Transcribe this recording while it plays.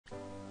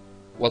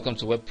Welcome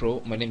to Web Pro.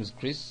 My name is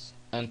Chris,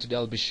 and today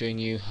I'll be showing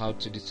you how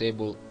to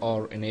disable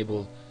or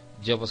enable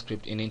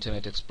JavaScript in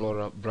Internet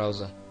Explorer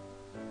browser.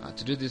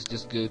 To do this,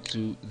 just go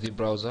to the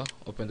browser,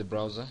 open the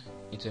browser,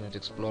 Internet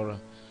Explorer.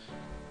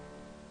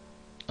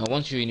 And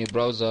once you're in your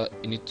browser,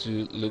 you need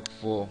to look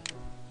for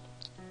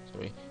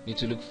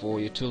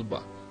your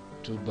toolbar.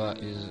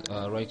 Toolbar is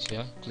right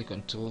here. Click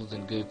on Tools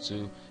and go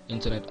to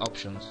Internet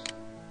Options.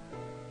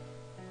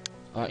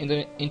 In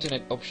the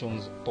Internet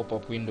Options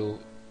pop-up window,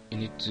 you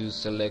need to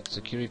select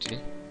Security,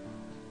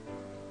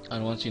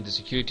 and once you're in the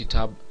Security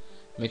tab,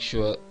 make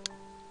sure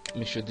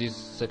this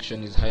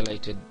section is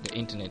highlighted, the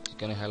Internet. You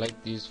can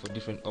highlight these for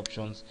different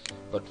options,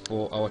 but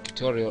for our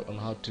tutorial on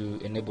how to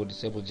enable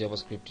disable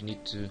JavaScript, you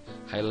need to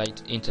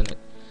highlight Internet.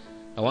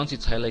 Now once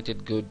it's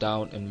highlighted, go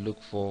down and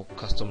look for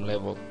Custom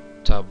Level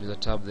tab. There's a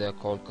tab there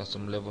called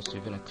Custom Level, so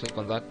you're going to click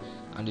on that,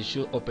 and it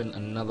should open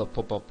another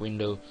pop-up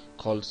window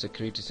called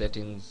Security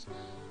Settings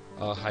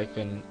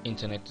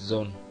Internet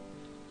Zone.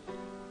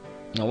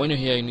 Now when you're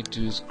here, you need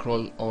to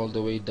scroll all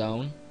the way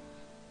down,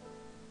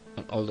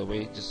 and all the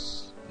way,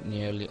 just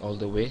nearly all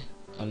the way,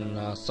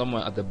 and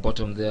somewhere at the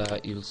bottom there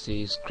you'll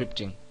see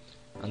scripting,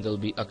 and there'll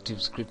be active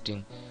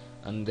scripting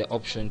and the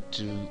option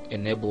to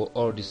enable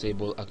or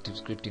disable active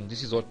scripting.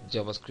 This is what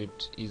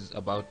JavaScript is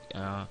about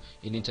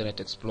in Internet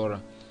Explorer.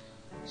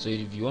 So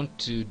if you want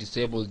to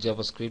disable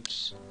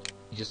JavaScript,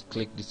 you just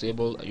click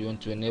disable. You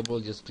want to enable,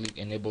 just click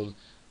enable,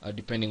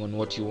 depending on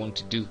what you want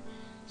to do.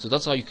 So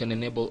that's how you can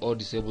enable or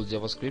disable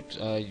JavaScript.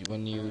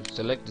 When you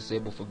select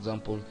disable, for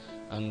example,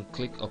 and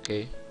click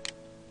OK,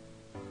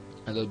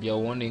 and there'll be a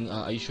warning,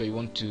 are you sure you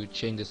want to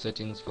change the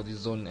settings for this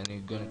zone? And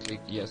you're going to click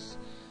yes,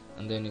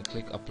 and then you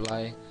click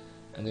apply,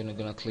 and then you're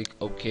going to click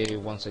OK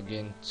once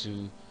again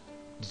to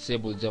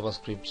disable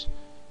JavaScript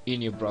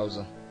in your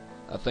browser.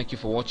 Thank you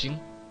for watching.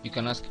 You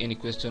can ask any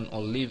question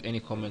or leave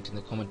any comment in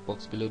the comment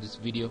box below this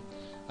video,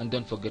 and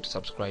don't forget to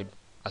subscribe.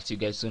 I'll see you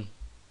guys soon.